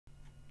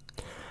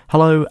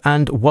Hello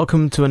and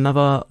welcome to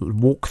another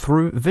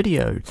walkthrough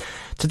video.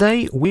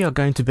 Today we are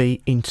going to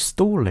be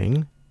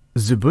installing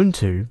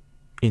Xubuntu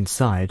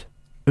inside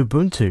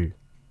Ubuntu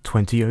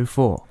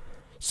 20.04.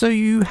 So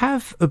you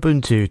have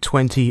Ubuntu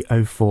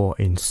 20.04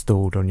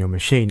 installed on your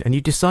machine and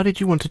you decided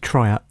you want to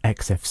try out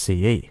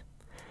XFCE.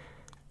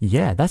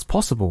 Yeah, that's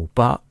possible,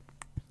 but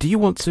do you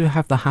want to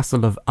have the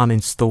hassle of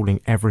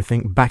uninstalling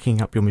everything,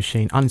 backing up your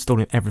machine,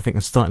 uninstalling everything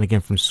and starting again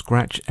from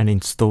scratch and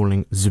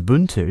installing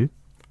Xubuntu?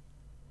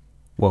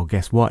 Well,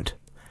 guess what?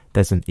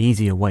 There's an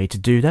easier way to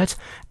do that,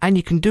 and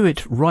you can do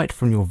it right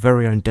from your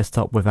very own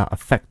desktop without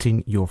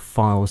affecting your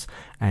files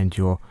and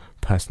your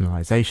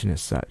personalization as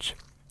such.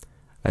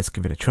 Let's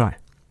give it a try.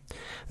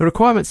 The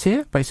requirements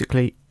here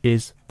basically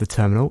is the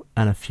terminal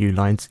and a few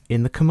lines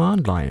in the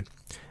command line,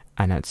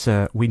 and that's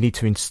we need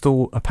to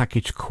install a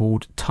package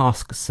called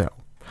tasksel.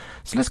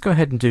 So let's go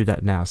ahead and do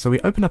that now. So we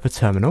open up a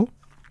terminal,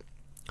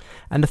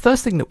 and the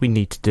first thing that we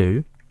need to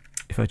do,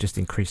 if I just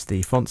increase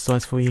the font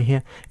size for you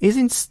here, is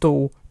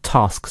install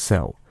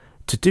tasksel.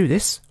 To do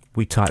this,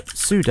 we type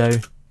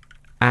sudo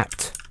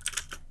apt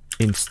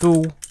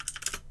install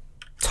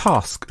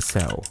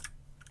tasksel.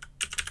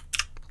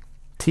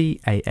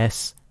 T-A-S-K-S-E-L.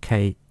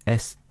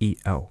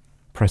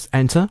 Press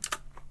enter,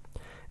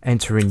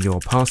 enter in your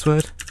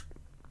password,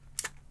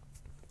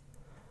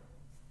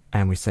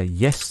 and we say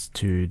yes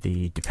to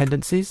the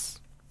dependencies.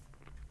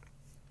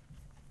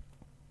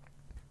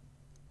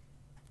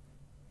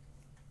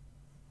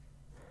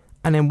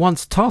 And then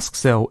once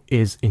tasksel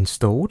is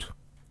installed,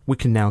 we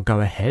can now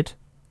go ahead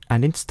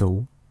and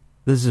install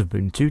the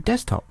Zubuntu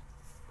desktop.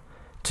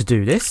 To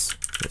do this,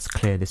 let's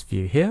clear this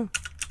view here.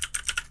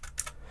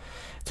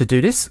 To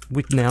do this,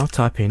 we now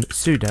type in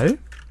sudo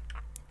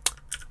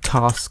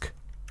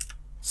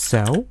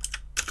tasksel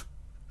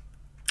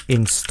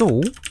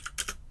install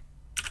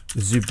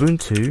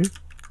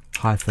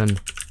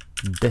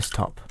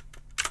Zubuntu-desktop.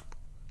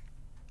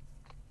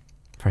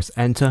 Press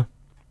enter,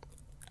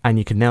 and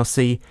you can now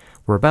see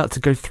we're about to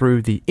go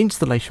through the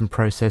installation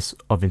process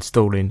of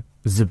installing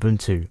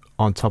Xubuntu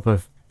on top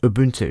of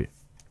Ubuntu.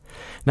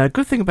 Now, a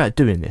good thing about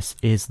doing this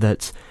is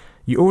that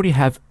you already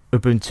have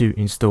Ubuntu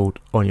installed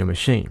on your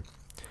machine.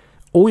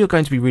 All you're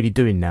going to be really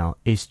doing now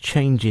is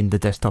changing the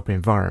desktop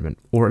environment,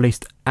 or at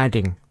least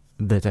adding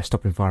the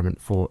desktop environment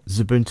for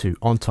Xubuntu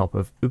on top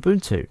of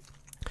Ubuntu.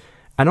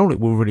 And all it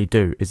will really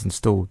do is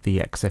install the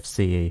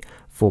XFCE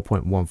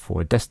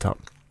 4.14 desktop.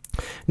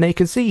 Now you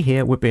can see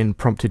here we're being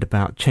prompted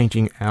about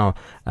changing our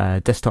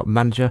desktop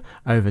manager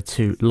over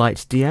to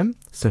lightdm.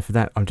 So for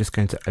that I'm just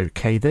going to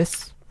OK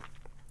this.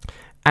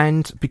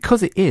 And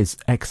because it is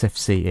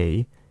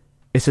XFCE,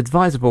 it's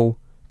advisable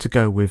to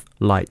go with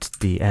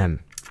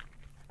lightdm.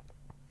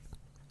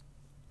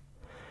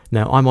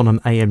 Now I'm on an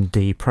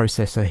AMD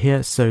processor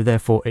here, so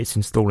therefore it's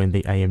installing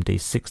the AMD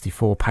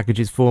 64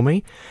 packages for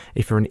me.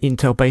 If you're an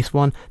Intel based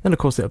one, then of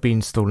course it'll be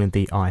installing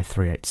the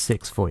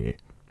i386 for you.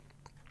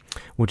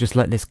 We'll just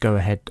let this go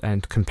ahead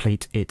and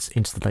complete its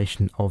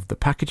installation of the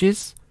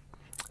packages,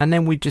 and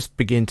then we just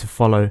begin to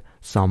follow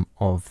some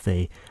of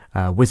the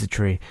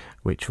wizardry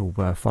which will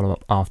follow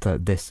up after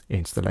this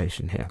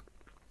installation here.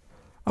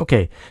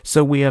 Okay,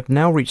 so we have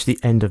now reached the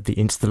end of the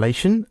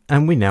installation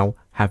and we now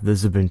have the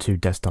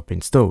Xubuntu desktop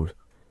installed.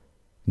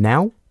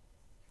 Now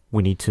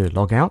we need to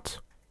log out,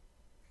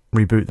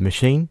 reboot the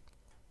machine,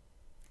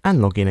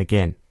 and log in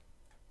again,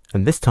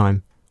 and this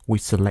time we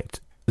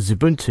select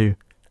Xubuntu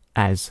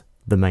as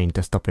the main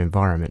desktop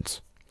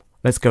environment.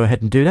 Let's go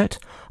ahead and do that.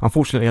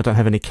 Unfortunately, I don't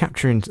have any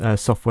capturing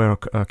software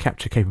or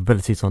capture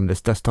capabilities on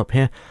this desktop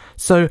here,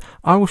 so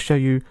I will show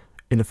you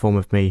in the form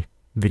of me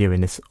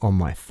videoing this on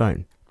my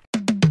phone.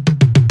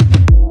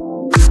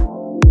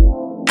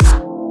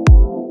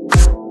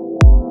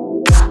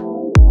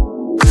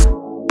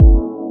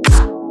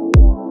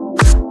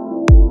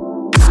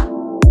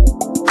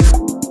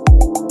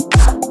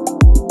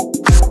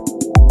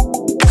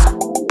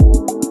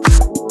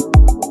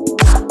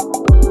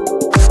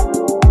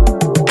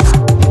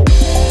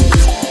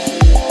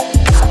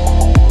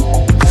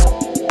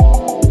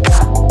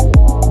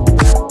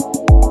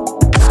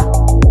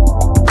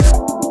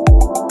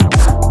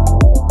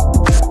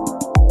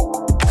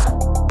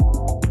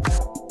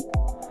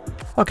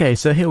 Okay,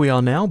 so here we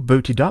are now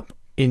booted up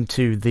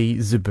into the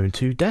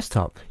Xubuntu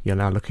desktop. You're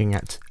now looking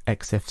at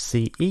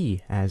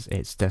XFCE as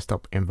its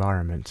desktop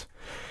environment.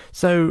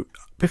 So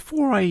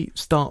before I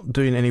start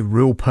doing any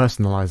real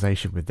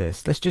personalization with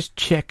this, let's just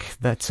check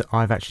that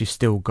I've actually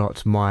still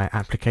got my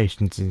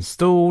applications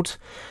installed.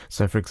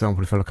 So for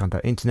example, if I look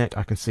under Internet,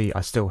 I can see I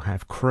still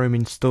have Chrome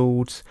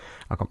installed.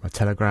 I've got my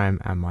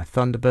Telegram and my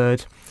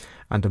Thunderbird.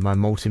 Under my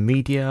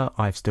multimedia,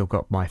 I've still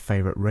got my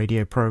favorite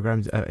radio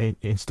programs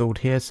installed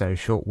here, so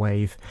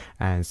Shortwave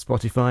and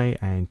Spotify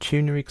and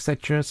Tuner,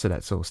 etc. So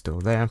that's all still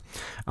there.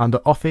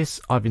 Under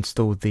Office, I've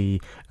installed the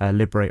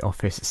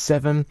LibreOffice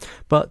 7,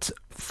 but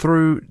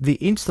through the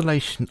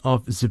installation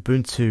of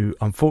Xubuntu,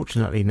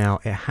 unfortunately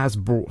now it has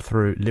brought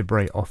through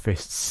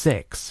LibreOffice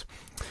 6.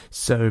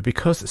 So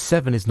because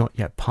 7 is not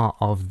yet part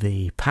of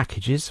the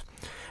packages,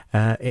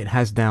 it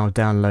has now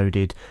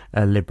downloaded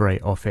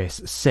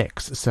LibreOffice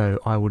 6, so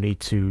I will need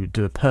to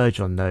do a purge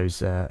on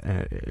those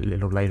a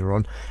little later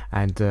on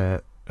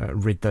and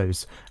rid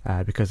those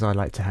because I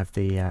like to have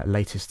the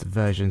latest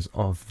versions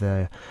of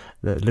the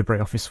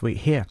LibreOffice suite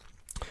here.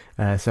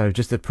 So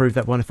just to prove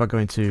that one, if I go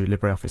into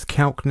LibreOffice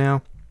Calc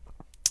now,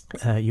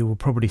 you will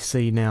probably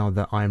see now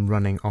that I'm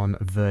running on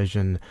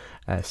version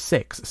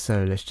 6.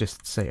 So let's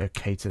just say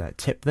OK to that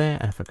tip there.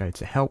 And if I go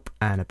to Help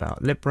and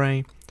About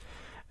Libre,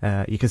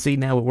 you can see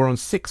now we're on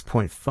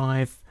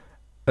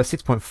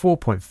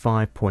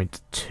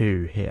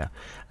 6.4.5.2 here.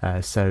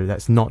 So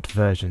that's not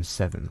version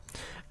 7.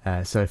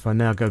 So if I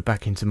now go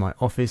back into my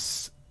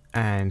Office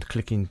and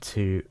click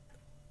into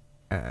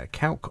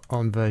Calc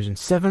on version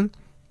 7,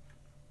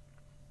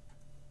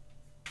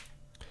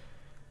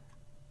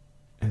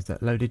 has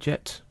that loaded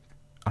yet?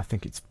 I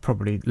think it's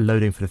probably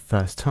loading for the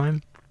first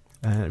time.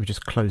 Let me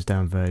just close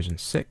down version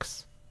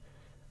 6.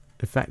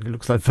 In fact, it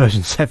looks like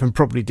version 7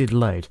 probably did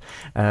load.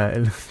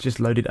 It just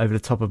loaded over the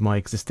top of my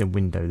existing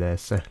window there.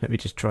 So let me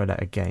just try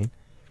that again.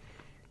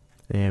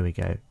 There we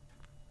go.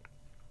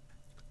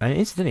 And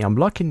incidentally, I'm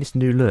liking this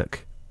new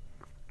look.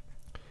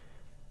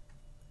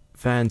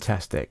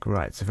 Fantastic.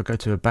 Right, so if I go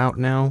to About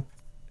now,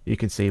 you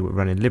can see we're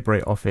running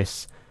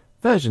LibreOffice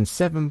version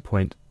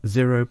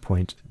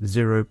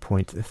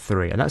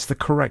 7.0.0.3, and that's the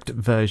correct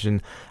version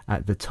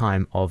at the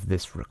time of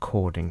this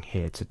recording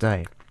here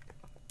today.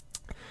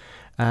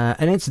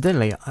 And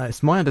incidentally,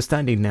 it's my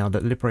understanding now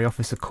that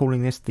LibreOffice are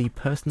calling this the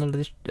personal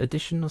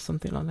edition or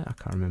something like that. I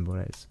can't remember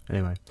what it is.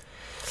 Anyway,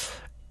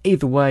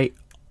 either way,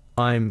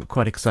 I'm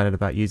quite excited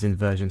about using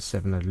version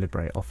 7 of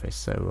LibreOffice,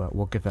 so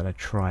we'll give that a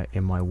try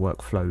in my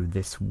workflow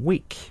this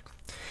week.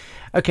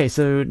 Okay,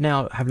 so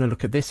now having a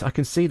look at this, I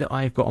can see that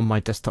I've got on my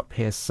desktop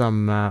here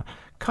some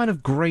kind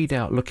of grayed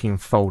out looking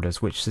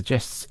folders, which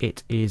suggests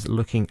it is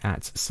looking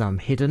at some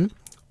hidden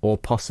or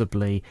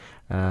possibly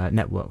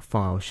network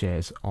file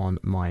shares on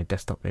my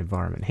desktop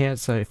environment here.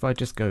 So if I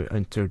just go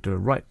into do a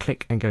right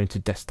click and go into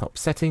desktop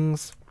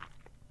settings,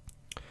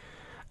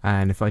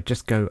 and if I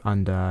just go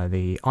under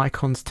the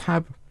icons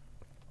tab,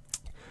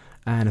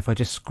 and if I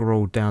just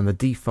scroll down the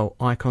default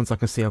icons, I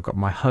can see I've got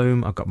my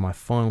home, I've got my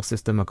file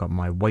system, I've got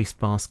my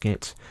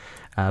wastebasket,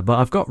 but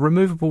I've got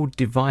removable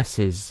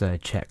devices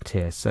checked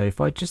here. So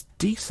if I just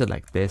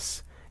deselect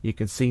this, you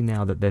can see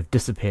now that they've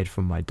disappeared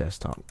from my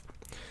desktop.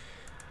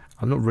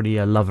 I'm not really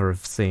a lover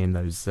of seeing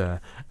those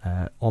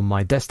on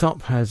my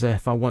desktop, as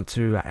if I want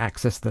to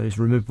access those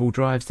removable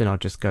drives, then I'll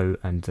just go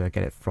and get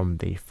it from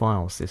the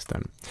file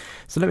system.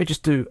 So let me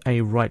just do a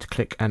right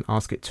click and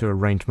ask it to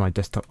arrange my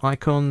desktop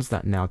icons.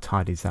 That now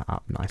tidies that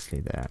up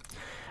nicely there.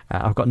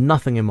 I've got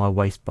nothing in my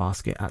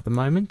wastebasket at the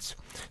moment,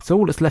 so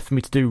all that's left for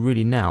me to do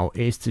really now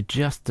is to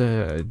just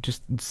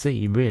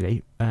see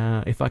really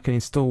if I can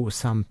install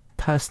some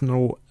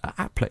personal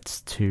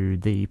applets to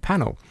the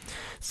panel.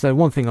 So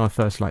one thing I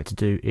first like to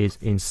do is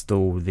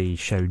install the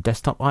show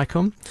desktop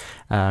icon.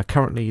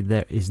 Currently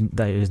there is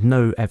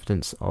no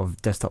evidence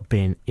of desktop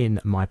being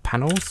in my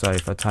panel, so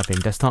if I type in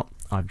desktop,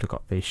 I've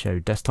got the show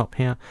desktop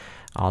here.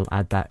 I'll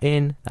add that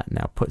in. That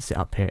now puts it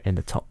up here in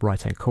the top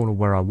right hand corner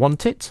where I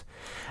want it.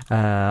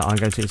 I'm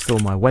going to install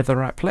my weather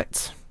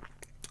applet,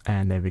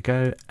 and there we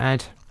go,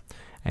 add.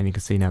 And you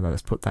can see now that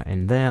let's put that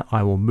in there.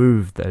 I will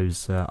move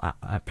those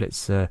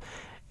applets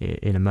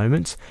in a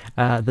moment.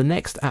 The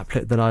next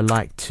applet that I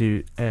like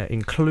to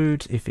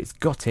include, if it's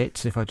got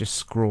it, if I just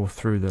scroll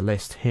through the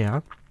list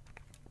here,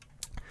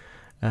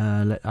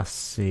 let us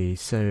see.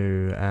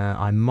 So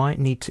I might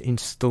need to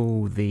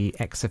install the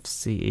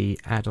XFCE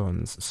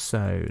add-ons.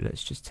 So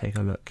let's just take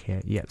a look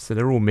here. Yep, so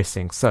they're all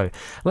missing. So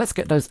let's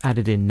get those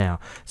added in now.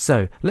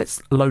 So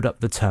let's load up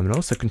the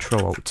terminal. So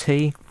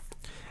Control-Alt-T.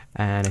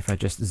 And if I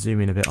just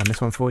zoom in a bit on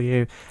this one for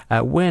you,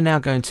 we're now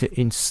going to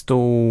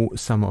install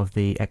some of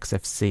the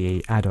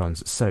XFCE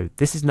add-ons. So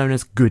this is known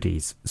as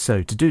goodies.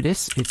 So to do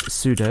this, it's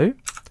sudo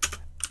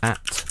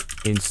at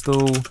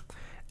install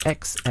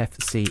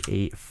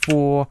XFCE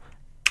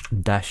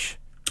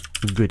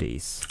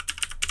 4-goodies.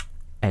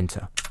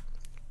 Enter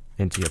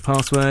your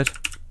password.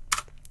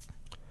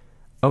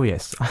 Oh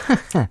yes,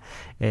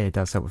 it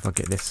does help if I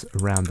get this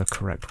around the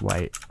correct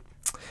way.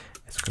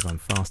 It's because I'm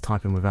fast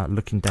typing without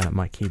looking down at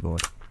my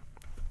keyboard.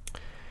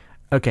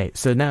 Okay,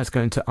 so now it's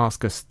going to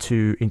ask us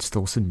to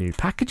install some new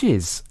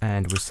packages,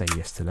 and we'll say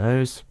yes to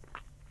those.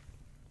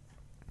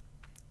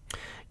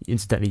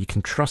 Incidentally, you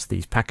can trust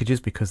these packages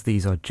because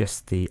these are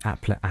just the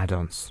applet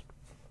add-ons.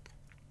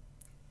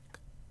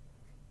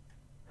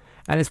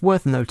 And it's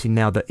worth noting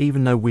now that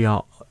even though we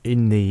are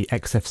in the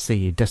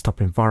XFCE desktop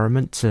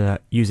environment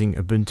using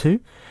Ubuntu,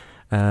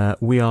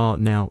 we are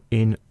now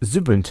in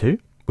Zubuntu,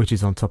 which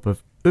is on top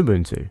of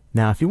Ubuntu.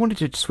 Now, if you wanted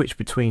to switch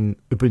between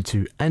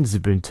Ubuntu and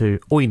Zubuntu,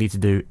 all you need to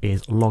do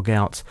is log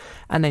out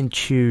and then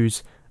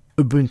choose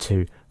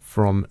Ubuntu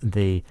from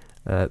the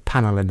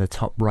panel in the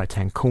top right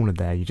hand corner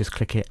there. You just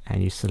click it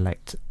and you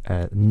select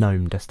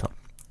GNOME desktop,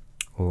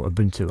 or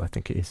Ubuntu I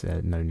think it is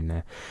known in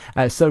there.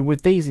 So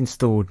with these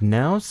installed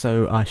now,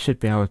 so I should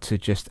be able to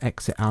just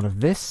exit out of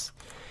this,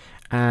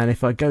 And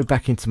if I go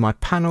back into my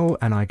panel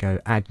and I go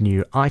add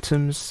new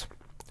items,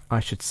 I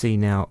should see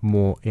now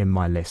more in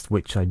my list,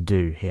 which I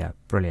do here.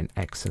 Brilliant,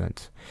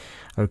 excellent.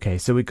 Okay,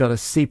 so we've got a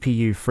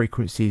CPU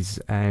frequencies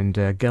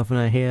and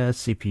governor here,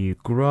 CPU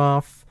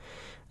graph,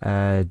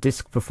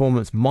 disk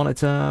performance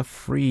monitor,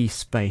 free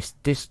space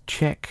disk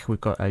check. We've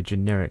got a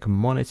generic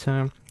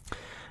monitor.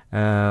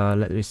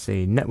 Let me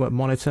see, network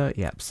monitor.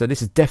 Yep, so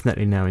this is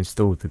definitely now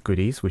installed the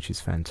goodies, which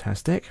is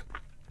fantastic.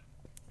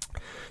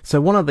 So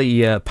one of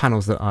the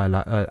panels that I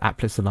like,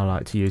 applets that I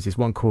like to use is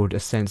one called a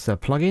sensor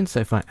plugin.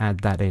 So if I add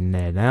that in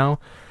there now,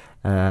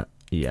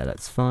 yeah,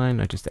 that's fine.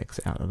 I just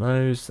exit out of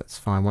those. That's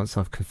fine. Once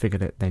I've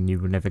configured it, then you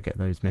will never get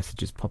those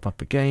messages pop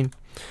up again.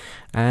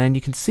 And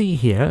you can see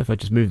here, if I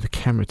just move the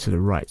camera to the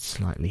right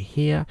slightly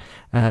here,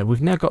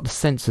 we've now got the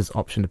sensors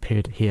option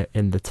appeared here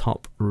in the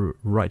top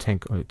right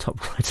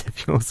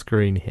of your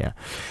screen here.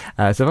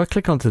 So if I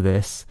click onto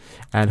this,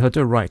 and if I do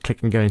a right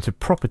click and go into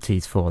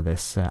properties for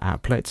this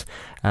applet,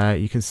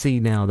 you can see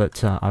now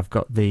that I've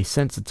got the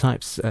sensor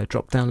types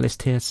drop down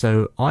list here.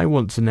 So I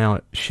want to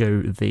now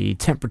show the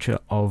temperature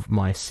of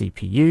my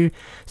CPU.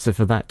 So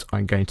for that,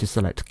 I'm going to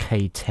select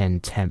K10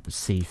 temp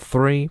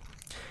C3.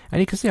 And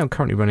you can see I'm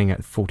currently running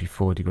at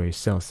 44 degrees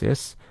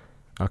Celsius.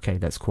 Okay,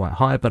 that's quite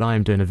high, but I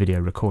am doing a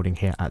video recording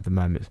here at the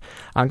moment.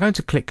 I'm going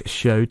to click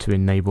show to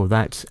enable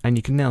that, and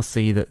you can now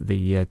see that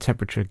the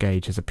temperature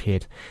gauge has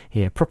appeared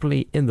here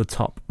properly in the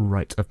top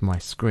right of my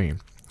screen.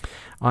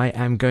 I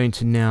am going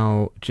to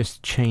now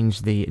just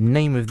change the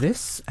name of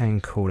this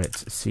and call it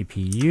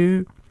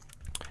CPU,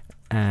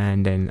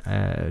 and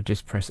then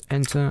just press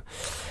enter.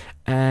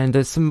 And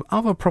there's some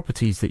other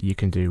properties that you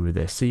can do with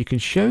this. So you can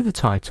show the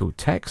title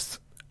text,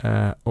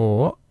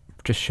 or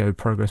just show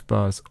progress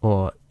bars,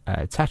 or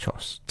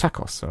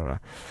tacos,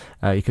 or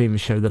you can even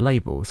show the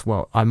labels.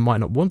 Well, I might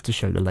not want to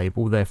show the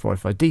label, therefore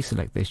if I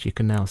deselect this, you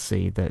can now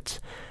see that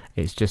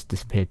it's just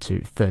disappeared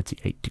to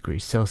 38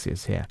 degrees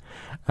Celsius here.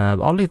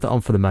 I'll leave that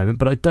on for the moment,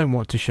 but I don't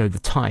want to show the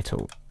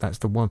title. That's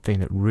the one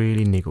thing that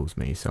really niggles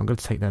me, so I'm going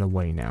to take that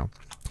away now.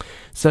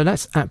 So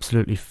that's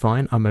absolutely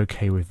fine. I'm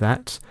okay with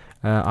that.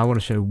 I want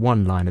to show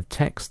one line of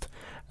text.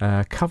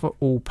 Cover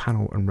all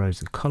panel and rows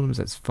and columns,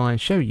 that's fine.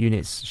 Show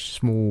units,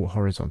 small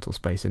horizontal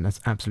spacing,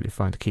 that's absolutely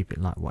fine to keep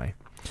it that way.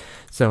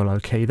 So I'll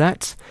okay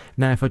that.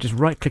 Now if I just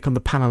right click on the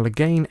panel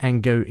again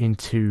and go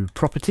into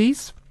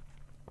properties,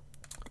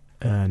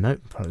 no,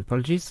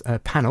 apologies,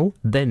 panel,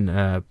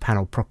 then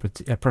panel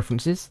property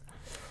preferences.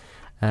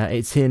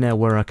 It's here now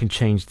where I can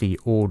change the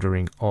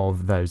ordering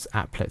of those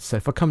applets. So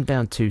if I come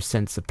down to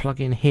sensor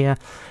plugin here,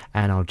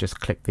 and I'll just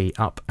click the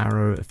up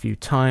arrow a few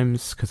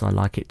times because I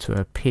like it to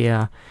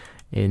appear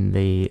in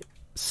the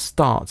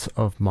start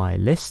of my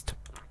list.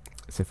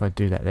 So if I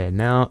do that there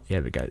now,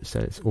 there we go, so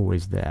it's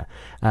always there.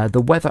 The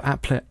weather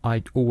applet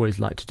I'd always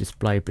like to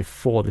display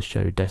before the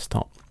show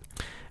desktop,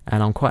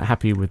 and I'm quite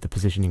happy with the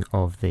positioning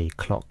of the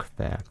clock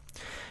there.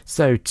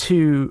 So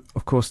to,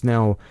 of course,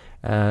 now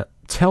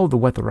tell the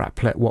weather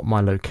applet what my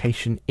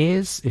location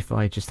is, if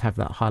I just have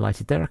that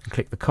highlighted there, I can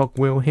click the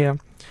cogwheel here,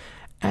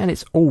 and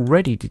it's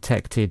already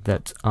detected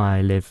that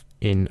I live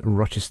in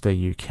Rochester,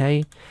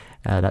 UK.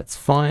 That's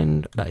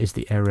fine. That is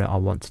the area I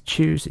want to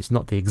choose. It's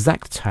not the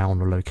exact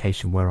town or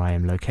location where I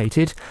am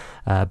located,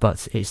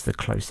 but it's the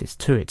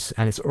closest to it,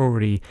 and it's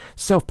already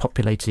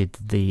self-populated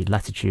the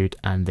latitude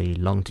and the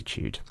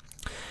longitude.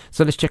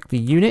 So let's check the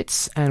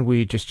units, and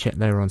we just check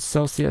there on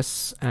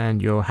Celsius,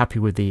 and you're happy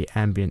with the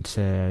ambient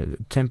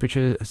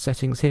temperature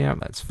settings here.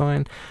 That's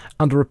fine.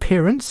 Under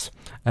appearance,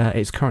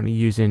 it's currently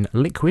using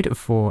liquid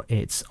for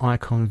its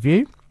icon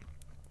view.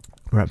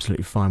 We're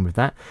absolutely fine with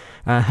that.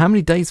 How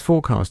many days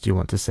forecast do you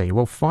want to see?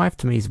 Well, 5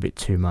 to me is a bit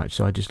too much,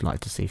 so I just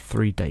like to see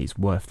 3 days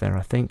worth there,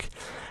 I think.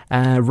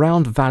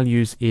 Round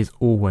values is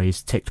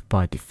always ticked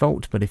by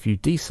default, but if you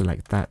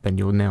deselect that, then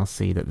you'll now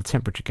see that the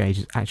temperature gauge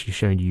is actually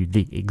showing you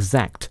the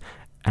exact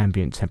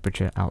ambient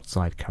temperature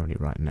outside currently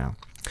right now.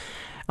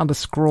 Under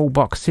scroll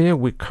box here,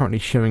 we're currently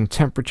showing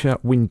temperature,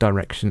 wind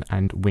direction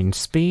and wind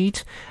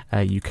speed.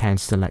 You can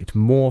select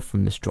more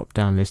from this drop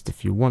down list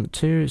if you want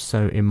to.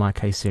 So in my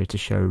case here, to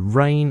show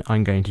rain,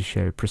 I'm going to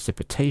show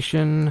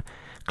precipitation.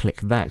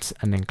 Click that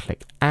and then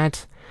click add,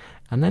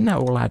 and then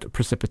that will add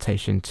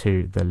precipitation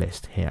to the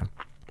list here.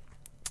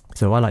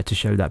 So I like to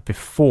show that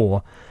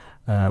before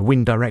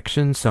wind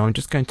direction, so I'm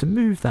just going to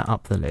move that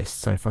up the list.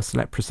 So if I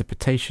select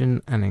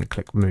precipitation and then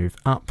click move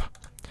up,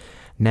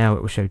 now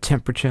it will show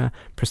temperature,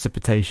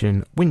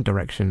 precipitation, wind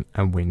direction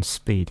and wind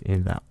speed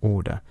in that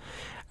order.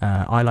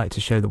 I like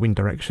to show the wind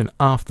direction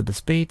after the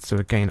speed, so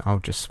again I'll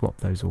just swap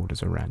those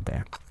orders around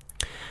there.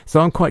 So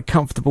I'm quite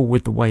comfortable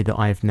with the way that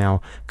I've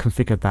now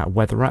configured that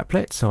weather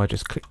applet, so I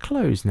just click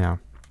close now.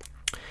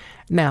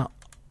 Now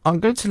I'm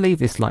going to leave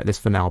this like this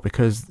for now,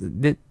 because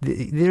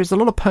there's a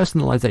lot of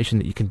personalization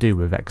that you can do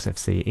with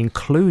XFCE,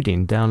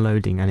 including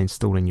downloading and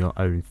installing your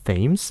own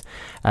themes.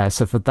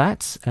 So for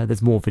that,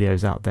 there's more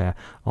videos out there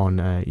on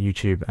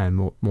YouTube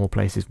and more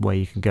places where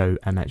you can go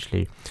and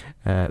actually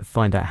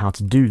find out how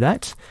to do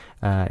that.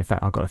 In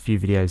fact, I've got a few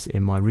videos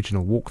in my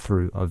original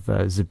walkthrough of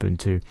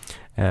Zubuntu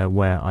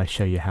where I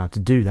show you how to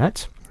do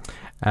that.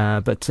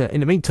 But in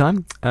the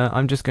meantime,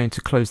 I'm just going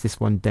to close this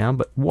one down.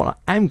 But what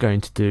I am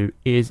going to do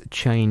is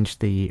change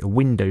the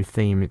window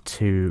theme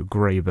to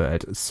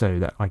graybird so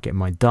that I get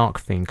my dark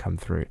theme come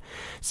through.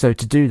 So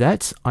to do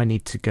that, I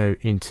need to go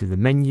into the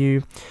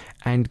menu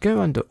and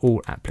go under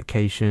all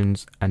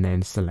applications and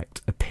then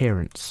select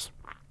appearance.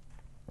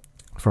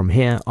 From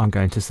here, I'm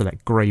going to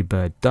select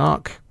graybird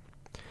dark.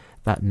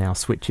 That now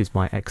switches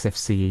my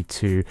XFCE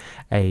to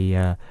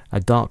a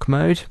dark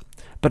mode.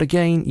 But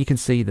again, you can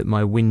see that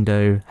my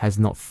window has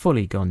not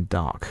fully gone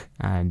dark,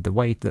 and the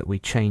way that we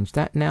change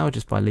that now,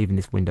 just by leaving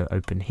this window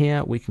open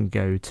here, we can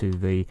go to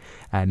the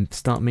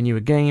start menu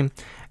again,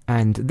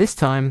 and this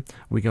time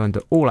we go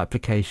under all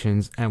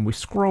applications and we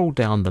scroll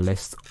down the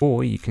list,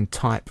 or you can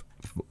type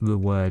the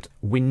word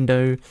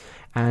window,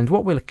 and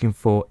what we're looking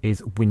for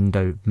is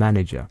window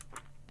manager.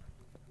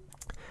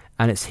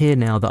 And it's here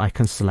now that I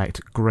can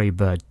select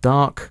graybird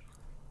dark.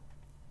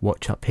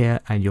 Watch up here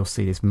and you'll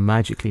see this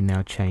magically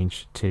now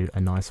change to a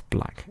nice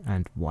black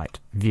and white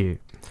view.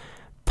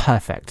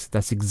 Perfect.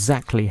 That's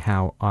exactly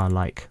how I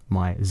like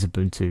my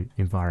Ubuntu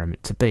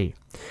environment to be.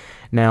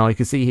 Now you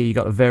can see here you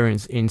got a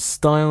variance in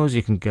styles.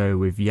 You can go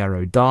with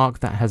Yarrow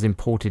Dark. That has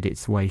imported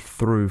its way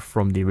through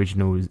from the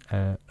original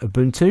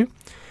Ubuntu.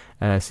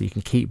 So you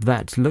can keep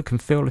that look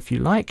and feel if you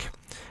like.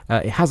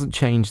 It hasn't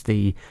changed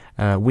the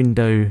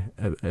window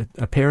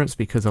appearance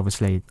because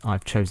obviously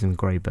I've chosen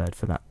graybird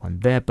for that one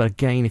there. But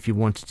again, if you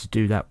wanted to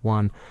do that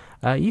one,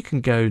 you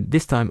can go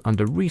this time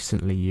under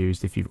recently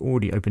used if you've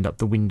already opened up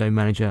the window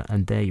manager,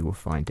 and there you will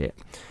find it.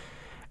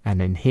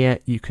 And then here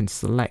you can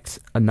select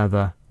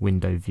another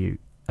window view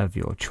of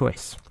your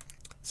choice.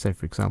 So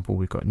for example,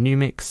 we've got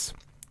Numix,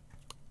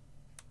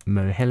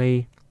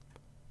 Moheli,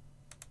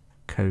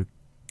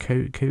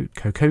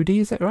 Cocody,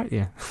 is that right?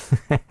 Yeah.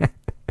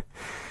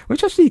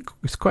 Which actually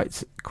is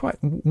quite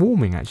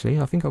warming actually.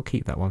 I think I'll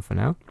keep that one for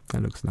now.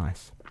 That looks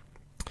nice.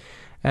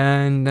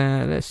 And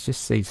let's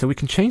just see. So we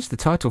can change the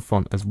title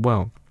font as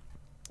well.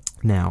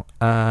 Now,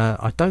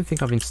 I don't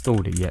think I've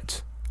installed it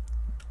yet.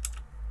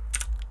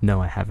 No,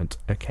 I haven't.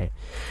 Okay.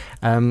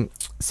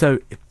 So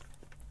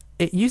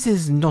it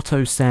uses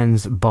Noto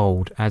Sans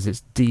Bold as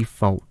its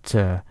default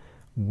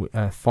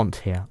font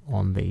here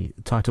on the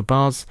title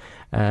bars.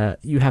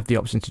 You have the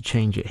option to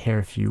change it here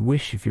if you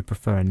wish, if you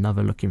prefer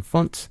another looking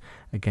font.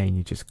 Again,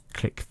 you just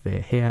click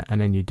there here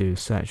and then you do a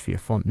search for your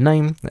font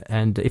name,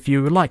 and if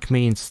you like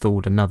me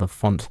installed another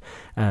font,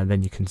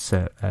 then you can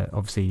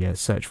obviously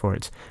search for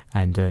it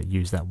and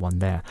use that one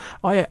there.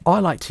 I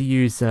like to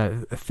use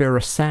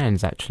Fira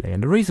Sans actually,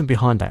 and the reason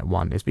behind that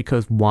one is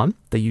because one,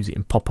 they use it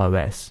in Pop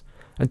OS,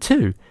 and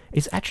two,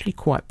 it's actually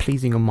quite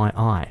pleasing on my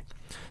eye.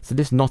 So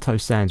this Noto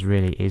Sans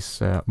really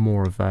is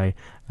more of a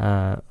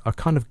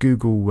kind of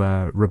Google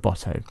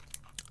Roboto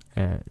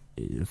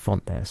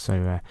font there.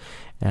 So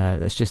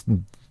that's just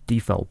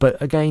default.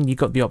 But again, you've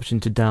got the option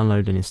to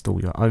download and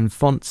install your own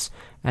fonts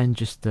and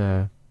just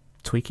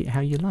tweak it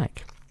how you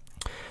like.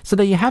 So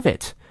there you have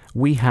it.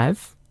 We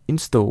have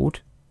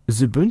installed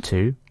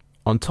Zubuntu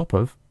on top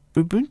of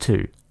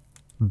Ubuntu.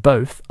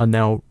 Both are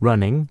now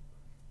running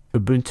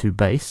Ubuntu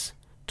base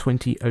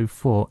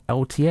 20.04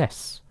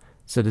 LTS.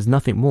 So there's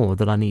nothing more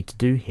that I need to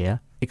do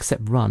here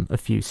except run a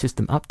few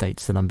system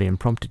updates that I'm being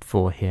prompted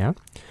for here.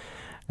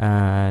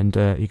 And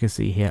you can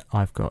see here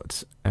I've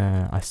got,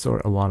 I saw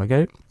it a while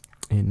ago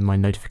in my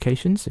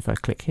notifications. If I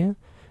click here,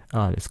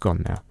 oh, it's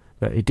gone now.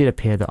 But it did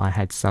appear that I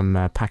had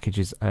some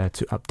packages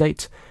to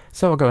update.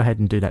 So I'll go ahead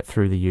and do that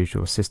through the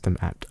usual system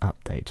app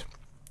update.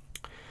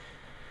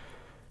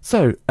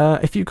 So,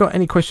 if you've got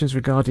any questions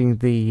regarding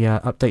the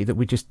update that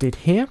we just did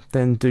here,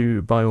 then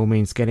do by all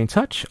means get in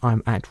touch.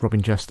 I'm at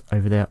RobinJust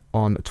over there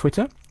on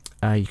Twitter.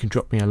 You can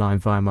drop me a line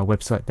via my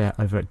website there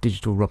over at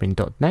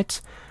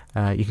digitalrobin.net.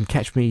 You can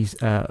catch me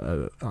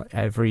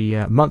every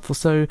month or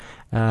so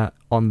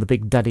on the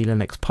Big Daddy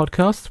Linux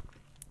podcast.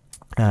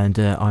 And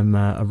I'm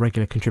a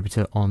regular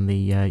contributor on the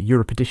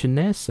Europe edition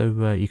there,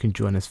 so you can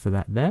join us for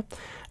that there.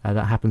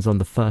 That happens on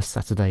the first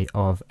Saturday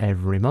of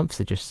every month,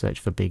 so just search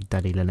for Big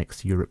Daddy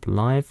Linux Europe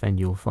Live and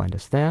you'll find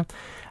us there.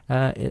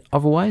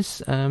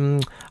 Otherwise,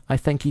 I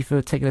thank you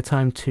for taking the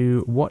time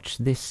to watch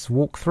this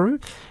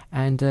walkthrough,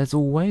 and as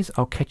always,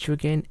 I'll catch you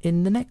again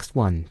in the next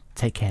one.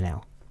 Take care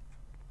now.